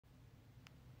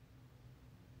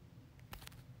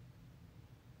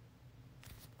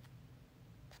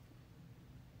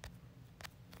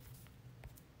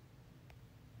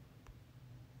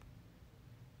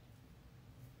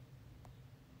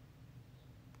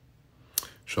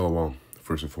Shalom.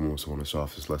 First and foremost, I want to start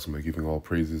off this lesson by giving all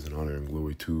praises and honor and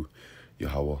glory to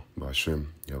Yahweh, Bahashem,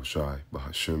 Yahushai,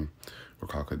 Bahashem,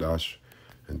 Rakakadash,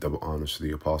 and double honors to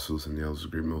the apostles and the elders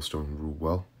of Great Millstone who rule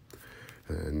well,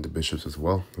 and the bishops as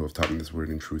well, who have taught me this word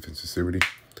in truth and sincerity.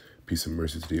 Peace and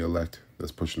mercy to the elect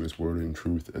that's pushing this word in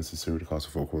truth and sincerity across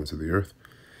the four corners of the earth.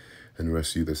 And the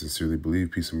rest of you that sincerely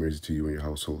believe, peace and mercy to you and your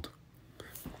household.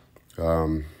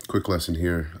 Quick lesson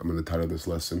here. I'm going to title this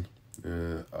lesson.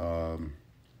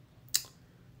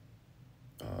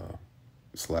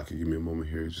 Slacker, give me a moment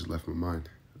here. It just left my mind.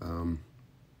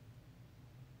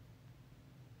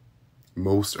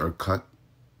 Most are cut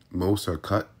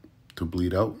to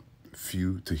bleed out,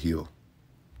 few to heal.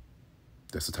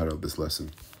 That's the title of this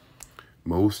lesson.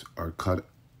 Most are cut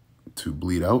to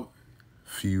bleed out,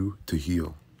 few to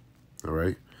heal. All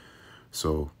right?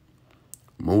 So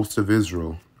most of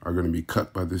Israel are going to be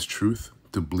cut by this truth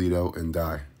to bleed out and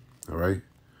die. All right?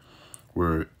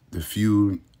 Where the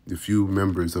few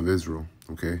members of Israel,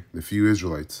 okay, the few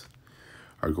Israelites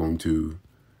are going to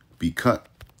be cut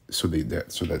so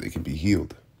that they can be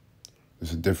healed.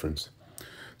 There's a difference.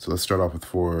 So let's start off with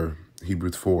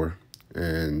Hebrews 4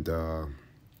 and 12.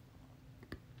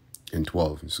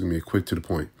 It's going to be quick to the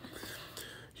point.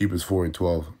 Hebrews 4 and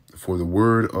 12. For the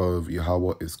word of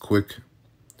Yahweh is quick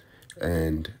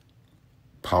and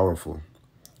powerful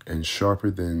and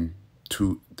sharper than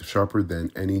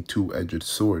any two-edged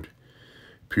sword,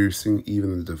 piercing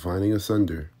even the dividing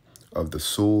asunder of the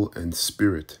soul and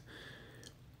spirit,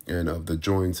 and of the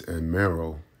joints and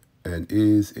marrow, and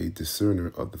is a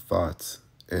discerner of the thoughts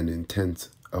and intent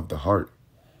of the heart.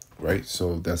 Right?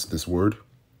 So that's this word,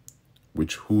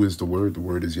 who is the word? The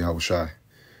word is Yahushai.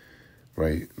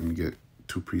 Right? Let me get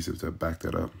two precepts that back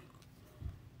that up.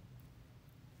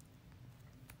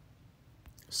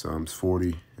 Psalms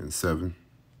 40 and 7.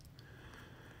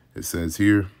 It says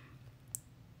here,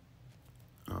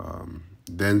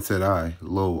 then said I,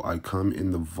 lo, I come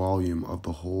in the volume of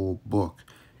the whole book.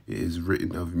 It is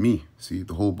written of me. See,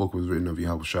 the whole book was written of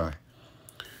Yahushai.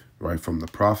 Right from the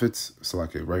prophets,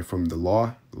 right from the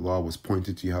law was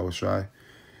pointed to Yahushai,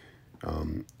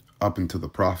 up into the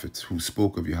prophets who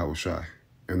spoke of Yahushai.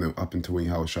 And then up until when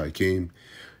Yahushai came,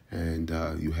 and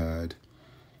you had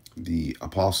the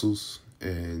apostles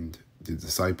and the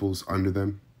disciples under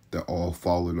them that all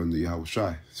followed under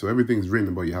Yahushai. So everything's written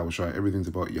about Yahushai. Everything's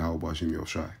about Yahweh Bashem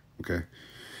Yahushai. Okay?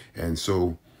 And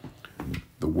so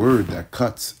the word that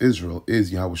cuts Israel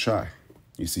is Yahushai.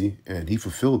 You see? And he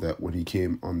fulfilled that when he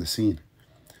came on the scene.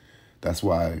 That's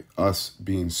why us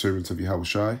being servants of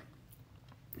Yahushai,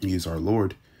 he is our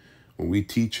Lord. When we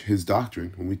teach his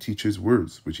doctrine, when we teach his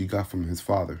words, which he got from his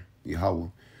father, Yahweh,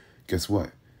 guess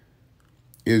what?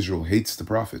 Israel hates the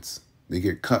prophets. They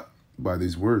get cut by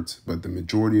these words, but the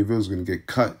majority of Israel is going to get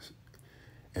cut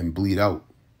and bleed out.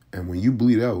 And when you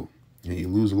bleed out and you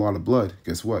lose a lot of blood,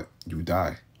 guess what? You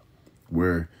die.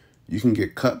 Where you can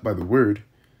get cut by the word,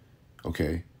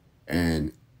 okay,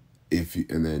 and if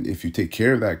you take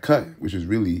care of that cut, which is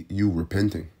really you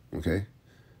repenting, okay,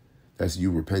 that's you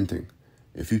repenting.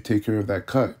 If you take care of that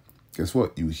cut, guess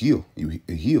what? You heal.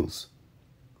 It heals.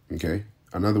 Okay.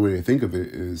 Another way to think of it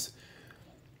is,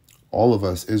 all of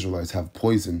us Israelites have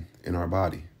poison in our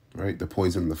body, right? The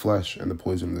poison in the flesh and the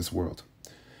poison in this world.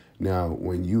 Now,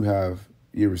 when you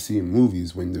ever see in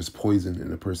movies when there's poison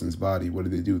in a person's body, what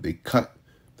do? They cut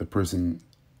the person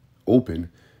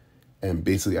open and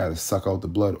basically either suck out the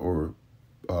blood or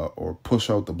push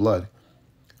out the blood,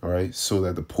 all right, so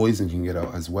that the poison can get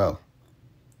out as well.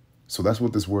 So that's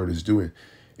what this word is doing,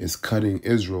 is cutting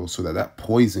Israel so that that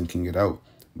poison can get out.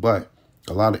 But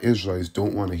a lot of Israelites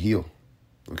don't want to heal.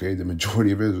 Okay, the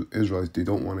majority of Israelites, they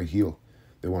don't want to heal.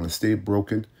 They want to stay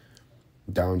broken,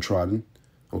 downtrodden,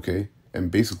 okay,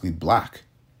 and basically black,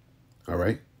 all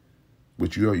right?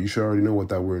 Which you should already know what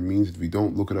that word means. If you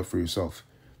don't, look it up for yourself.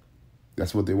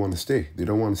 That's what they want to stay. They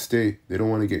don't want to stay. They don't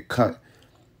want to get cut,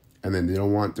 and then they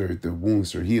don't want their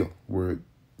wounds to heal. Where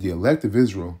the elect of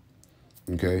Israel,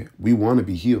 okay, we want to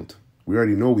be healed. We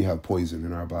already know we have poison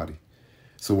in our body.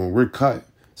 So when we're cut,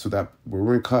 so that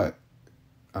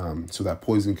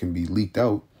poison can be leaked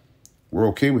out, we're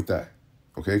okay with that,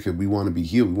 okay? Because we want to be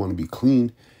healed, we want to be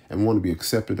clean, and we want to be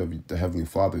accepted of the Heavenly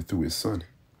Father through his Son,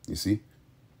 you see?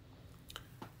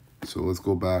 So let's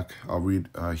go back. I'll read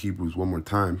Hebrews one more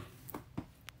time.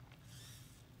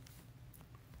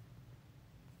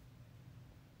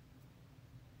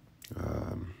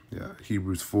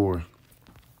 Hebrews 4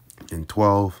 and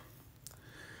 12.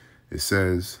 It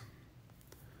says,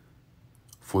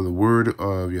 For the word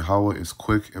of Yahweh is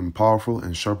quick and powerful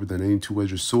and sharper than any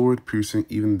two-edged sword, piercing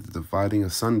even the dividing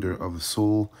asunder of the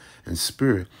soul and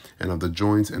spirit and of the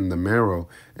joints and the marrow,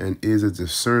 and is a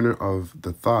discerner of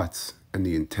the thoughts and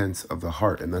the intents of the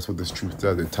heart. And that's what this truth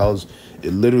does.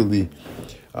 It literally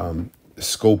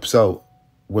scopes out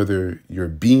whether you're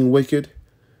being wicked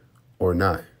or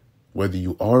not, whether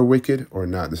you are wicked or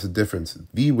not. There's a difference.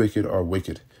 The wicked are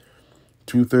wicked.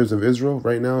 2/3 of Israel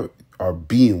right now are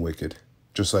being wicked.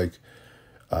 Just like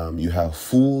you have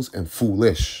fools and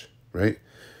foolish, right?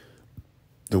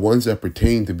 The ones that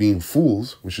pertain to being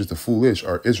fools, which is the foolish,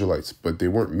 are Israelites, but they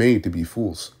weren't made to be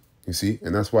fools, you see?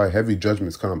 And that's why heavy judgment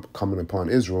is coming upon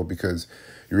Israel, because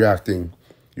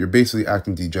you're basically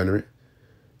acting degenerate.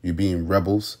 You're being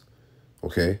rebels,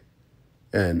 okay?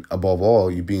 And above all,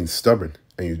 you're being stubborn,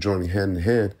 and you're joining hand in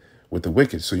hand with the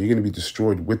wicked. So you're going to be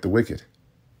destroyed with the wicked.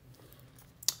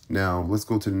 Now, let's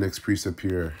go to the next precept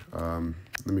here.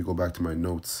 Let me go back to my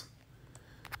notes.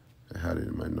 I had it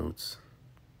in my notes.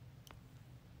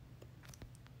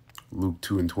 Luke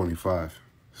 2:25.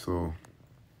 So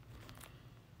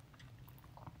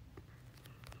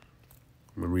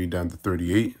I'm going to read down to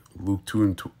 38. Luke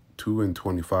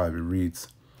 2:25. It reads,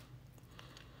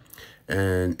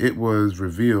 and it was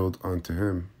revealed unto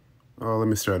him. Oh, let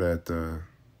me start at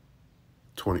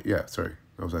 20. Yeah, sorry.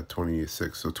 I was at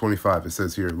 26. So 25, it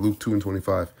says here, Luke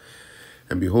 2:25.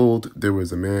 And behold, there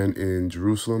was a man in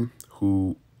Jerusalem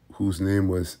whose name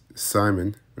was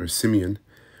Simon or Simeon,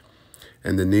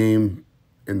 and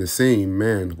the same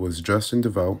man was just and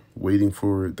devout, waiting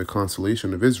for the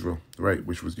consolation of Israel, right,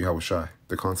 which was Yahushai.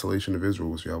 The consolation of Israel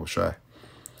was Yahushai.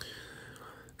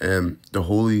 And the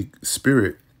Holy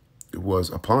Spirit was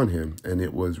upon him, and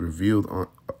it was revealed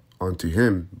unto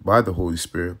him by the Holy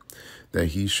Spirit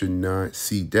that he should not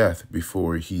see death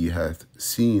before he hath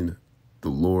seen the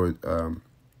Lord,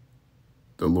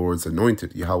 the Lord's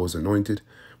anointed, Yahweh's anointed,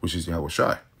 which is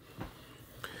Yahushai.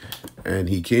 And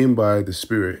he came by the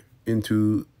Spirit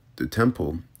into the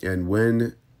temple, and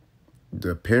when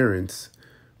the parents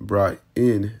brought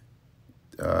in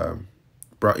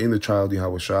the child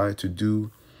Yahushai to do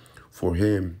for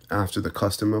him after the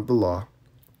custom of the law,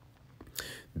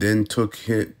 then took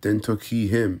he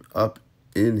him up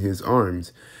in his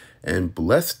arms and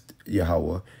blessed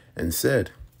Yahweh and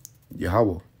said,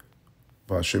 Yahweh,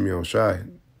 Ba'ashem Yahushai,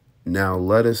 now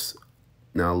lettest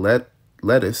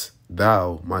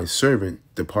thou, my servant,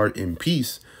 depart in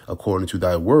peace according to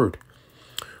thy word.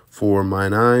 For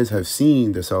mine eyes have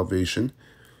seen thy salvation.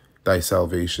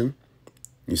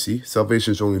 You see,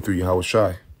 salvation is only through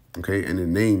Yahushai, okay, and the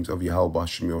names of Yahweh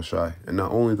Ba'ashem Yahushai. And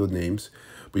not only the names,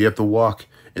 but you have to walk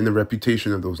in the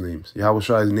reputation of those names.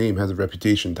 Yahushai's name has a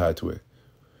reputation tied to it.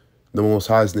 The Most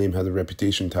High's name has a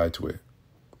reputation tied to it.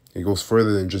 It goes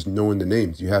further than just knowing the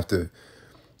names. You have to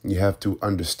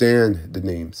understand the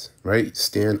names, right?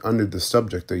 Stand under the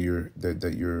subject that you're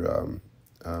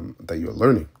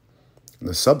learning. And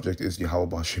the subject is Yahweh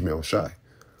Ba'ashem Yahushai.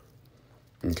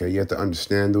 Okay, you have to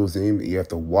understand those names. You have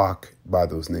to walk by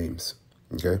those names.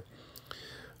 Okay,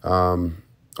 or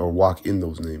walk in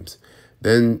those names.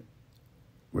 Then,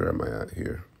 where am I at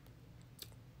here?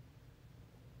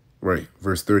 Right,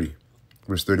 verse 30.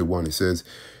 Verse 31, it says,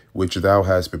 which thou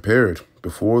hast prepared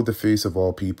before the face of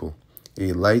all people,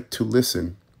 a light to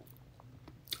listen,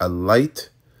 a light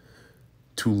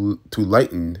to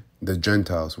lighten the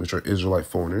Gentiles, which are Israelite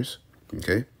foreigners,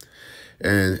 okay,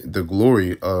 and the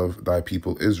glory of thy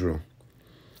people Israel.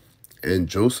 And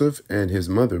Joseph and his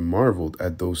mother marveled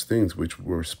at those things which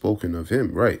were spoken of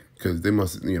him, right? Because they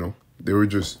must, they were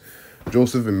just,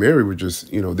 Joseph and Mary were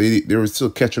just, they were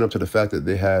still catching up to the fact that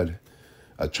they had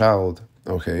a child,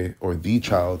 okay, or the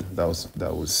child that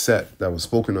was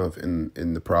spoken of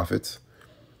in the prophets,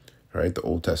 right, the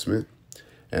Old Testament,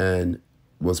 and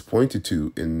was pointed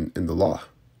to in the law.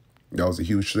 That was a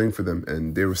huge thing for them,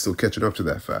 and they were still catching up to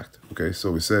that fact. Okay,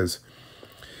 so it says,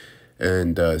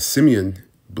 and Simeon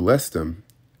blessed them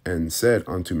and said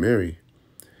unto Mary,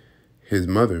 his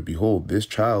mother, behold, this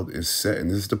child is set,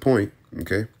 and this is the point,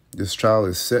 okay, this child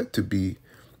is set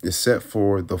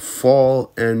for the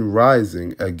fall and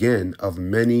rising again of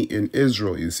many in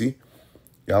Israel. You see,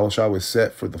 Yahushua was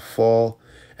set for the fall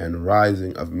and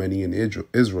rising of many in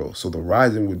Israel. So the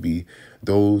rising would be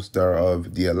those that are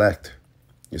of the elect,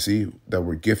 you see, that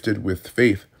were gifted with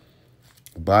faith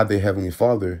by their Heavenly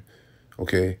Father,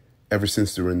 okay, ever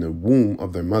since they were in the womb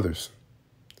of their mothers.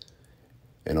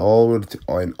 And all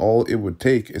it would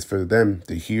take is for them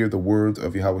to hear the words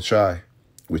of Yahushua,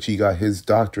 which he got his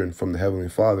doctrine from the Heavenly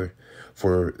Father,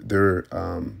 for their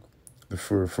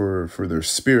for their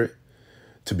spirit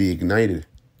to be ignited,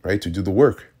 right, to do the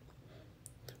work,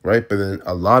 right? But then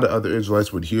a lot of other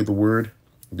Israelites would hear the word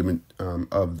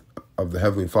of the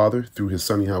Heavenly Father through his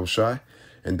son Yahushua,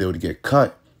 and they would get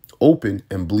cut open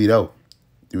and bleed out.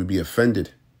 They would be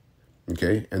offended,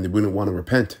 okay? And they wouldn't want to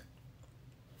repent.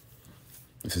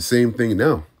 It's the same thing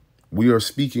now. We are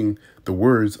speaking the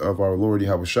words of our Lord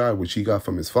Yahushua, which he got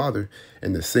from his Father,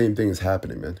 and the same thing is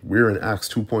happening, man. We're in Acts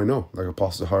 2.0, like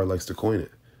Apostle Zahar likes to coin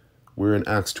it. We're in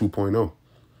Acts 2.0.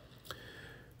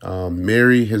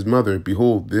 Mary, his mother,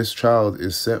 behold, this child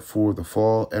is set for the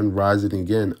fall and rising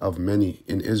again of many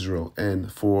in Israel,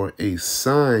 and for a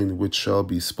sign which shall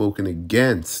be spoken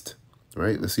against.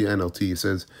 Right? Let's see NLT. It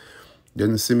says,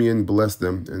 then Simeon blessed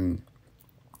them, and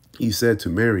he said to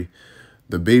Mary,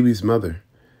 the baby's mother,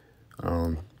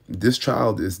 this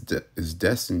child is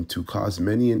destined to cause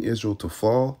many in Israel to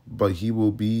fall, but he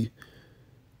will be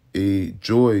a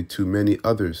joy to many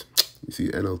others. You see,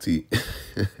 NLT.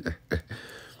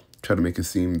 Try to make it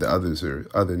seem the others are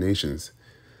other nations.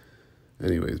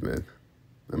 Anyways, man,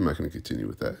 I'm not going to continue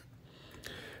with that.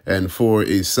 And for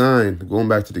a sign, going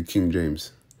back to the King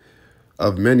James,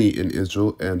 of many in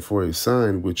Israel, and for a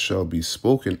sign which shall be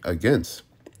spoken against.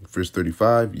 Verse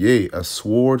 35, yea, a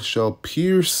sword shall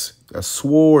pierce, a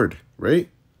sword, right?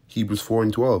 Hebrews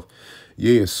 4:12.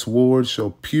 Yea, a sword shall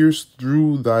pierce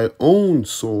through thy own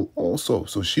soul also.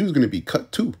 So she was going to be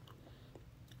cut too.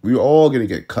 We're all going to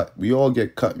get cut. We all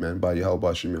get cut, man, by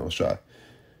Yahweh Shem Yahushua.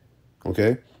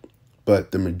 Okay?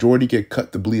 But the majority get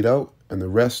cut to bleed out, and the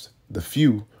rest, the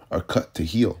few, are cut to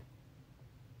heal.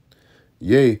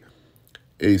 Yea,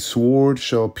 a sword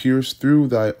shall pierce through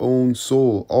thy own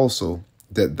soul also,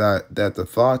 that the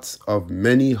thoughts of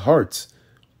many hearts,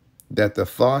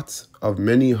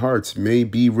 may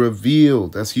be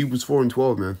revealed. That's Hebrews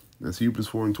 4:12, man. That's Hebrews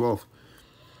 4:12.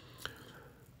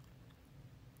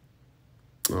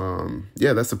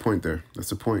 Yeah, that's the point there. That's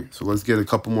the point. So let's get a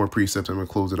couple more precepts. I'm going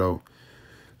to close it out.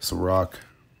 Sirach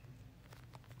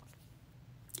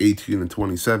 18 and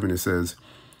 27, it says,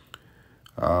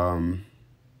 a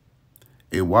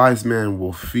wise man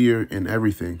will fear in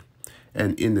everything,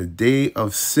 and in the day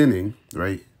of sinning,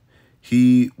 right,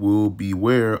 he will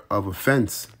beware of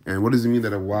offense. And what does it mean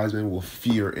that a wise man will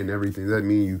fear in everything? Does that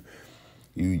mean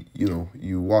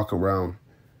you walk around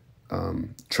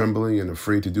trembling and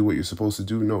afraid to do what you're supposed to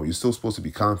do? No, you're still supposed to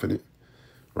be confident,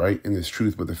 right, in this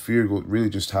truth. But the fear really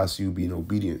just has you being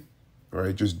obedient,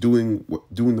 right? Just doing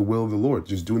the will of the Lord,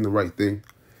 just doing the right thing.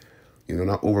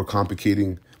 Not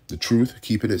overcomplicating the truth,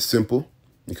 keeping it simple,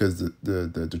 because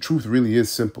the truth really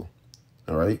is simple.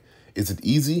 All right. Is it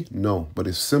easy? No, but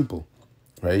it's simple,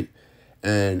 right?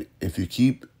 And if you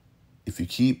keep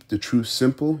the truth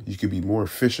simple, you can be more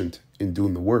efficient in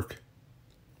doing the work.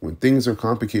 When things are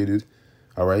complicated,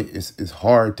 all right, it's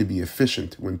hard to be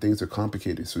efficient when things are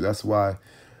complicated. So that's why,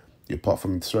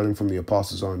 starting from the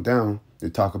apostles on down, they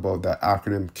talk about that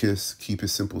acronym KISS: keep it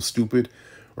simple, stupid,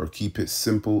 or keep it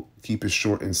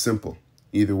short and simple.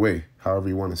 Either way, however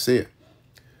you want to say it.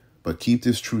 But keep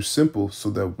this truth simple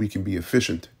so that we can be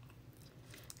efficient.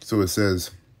 So it says,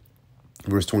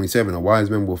 verse 27, a wise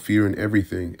man will fear in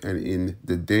everything, and in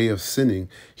the day of sinning,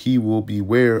 he will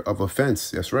beware of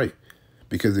offense. That's right.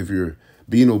 Because if you're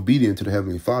being obedient to the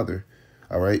Heavenly Father,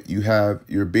 all right,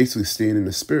 you're basically staying in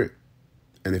the Spirit.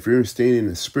 And if you're staying in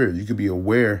the Spirit, you could be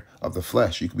aware of the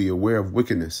flesh. You could be aware of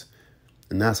wickedness.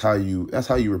 And that's how you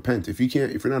repent. If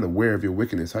you're not aware of your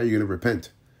wickedness, how are you going to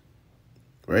repent?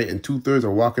 Right? And 2/3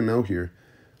 are walking out here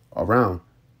around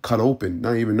cut open,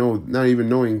 not even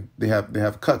knowing they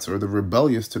have cuts, or they're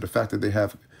rebellious to the fact that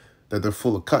they're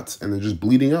full of cuts, and they're just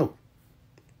bleeding out.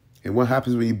 And what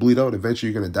happens when you bleed out?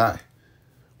 Eventually you're going to die.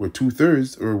 We're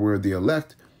 2/3, or we're the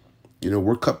elect,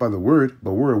 we're cut by the word,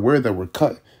 but we're aware that we're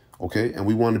cut, okay? And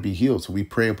we want to be healed. So we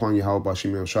pray upon Yahweh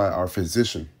Shem Yahushua, our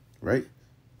physician, right?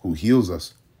 Who heals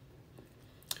us.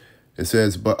 It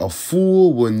says, but a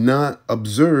fool will not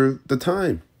observe the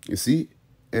time. You see?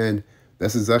 And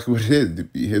that's exactly what it is.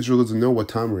 Israel doesn't know what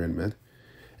time we're in, man.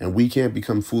 And we can't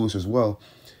become foolish as well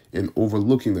in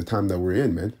overlooking the time that we're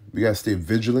in, man. We got to stay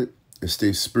vigilant and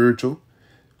stay spiritual,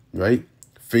 right?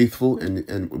 Faithful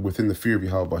and within the fear of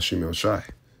Yahweh Shem Yahushua.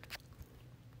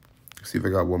 See if I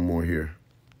got one more here.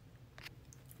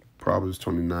 Proverbs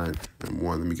 29 and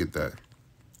 1. Let me get that.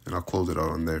 And I'll close it out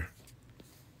on there.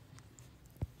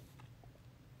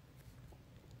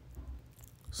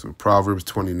 So Proverbs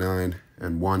 29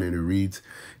 and 1, and it reads,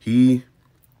 He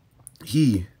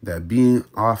that being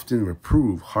often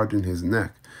reproved harden his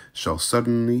neck shall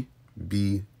suddenly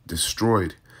be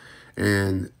destroyed,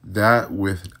 and that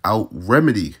without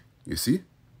remedy. You see?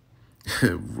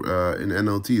 In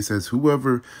NLT, it says,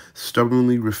 whoever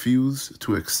stubbornly refuse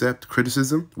to accept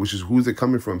criticism, which is who's it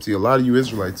coming from? See, a lot of you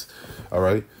Israelites, all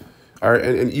right,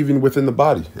 and even within the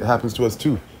body, it happens to us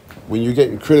too. When you're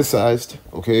getting criticized,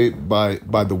 okay, by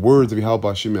the words of Yahweh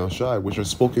Hashem El Shai, which are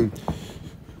spoken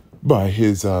by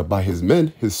his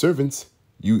men, his servants,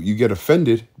 you get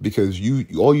offended because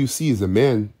all you see is a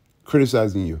man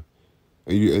criticizing you,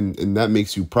 and that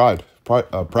makes you proud,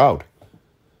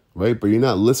 right? But you're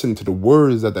not listening to the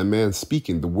words that man's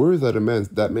speaking. The words that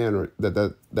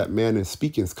that man is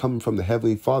speaking is coming from the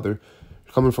Heavenly Father,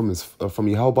 coming from from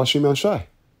Yahweh Hashem El Shai,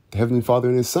 the Heavenly Father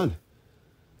and His Son.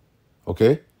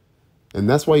 Okay, and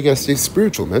that's why you gotta stay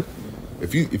spiritual, man.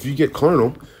 If you get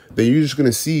carnal, then you're just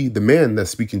gonna see the man that's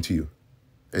speaking to you,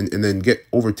 and then get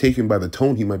overtaken by the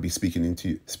tone he might be speaking in,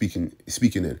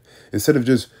 instead of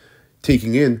just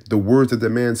taking in the words that the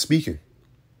man's speaking.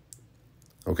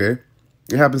 Okay,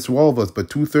 it happens to all of us, but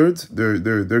 2/3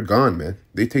 they're gone, man.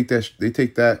 They take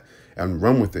that and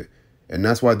run with it, and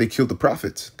that's why they killed the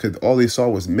prophets, because all they saw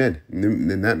was men,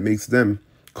 and that makes them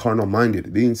carnal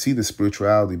minded. They didn't see the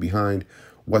spirituality behind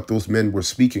what those men were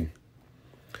speaking.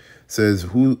 It says,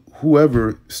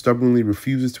 whoever stubbornly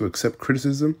refuses to accept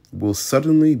criticism will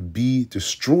suddenly be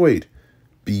destroyed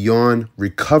beyond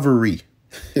recovery.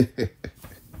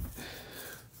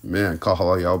 Man,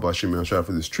 Kahala Yahweh Hashem El Shai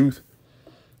for this truth.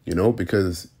 You know,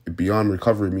 because beyond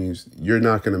recovery means you're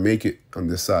not going to make it on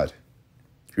this side.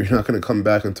 You're not going to come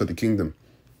back into the kingdom.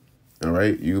 All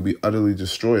right? You'll be utterly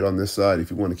destroyed on this side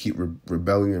if you want to keep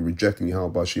rebelling and rejecting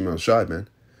Yahweh Hashem El Shai, man.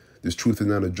 This truth is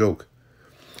not a joke.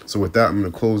 So with that, I'm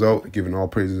going to close out, giving all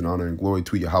praises and honor and glory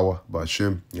to Yahweh,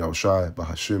 Ba'Hashem, Yahweh Shai,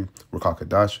 Ba'Hashem,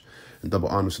 Rakakadash, and double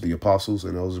honors to the apostles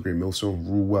and elders of Great Millstone,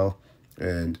 Ruel,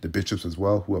 and the bishops as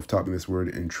well, who have taught me this word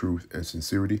in truth and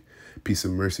sincerity. Peace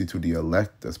and mercy to the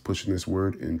elect that's pushing this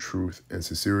word in truth and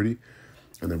sincerity,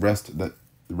 and the rest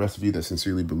of you that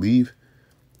sincerely believe.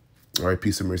 All right,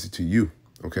 peace and mercy to you.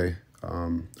 Okay,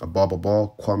 Abba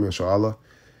Kwame Sha'ala,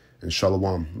 and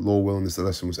Shalom. Lord willing, this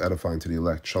lesson was edifying to the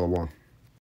elect. Shalom.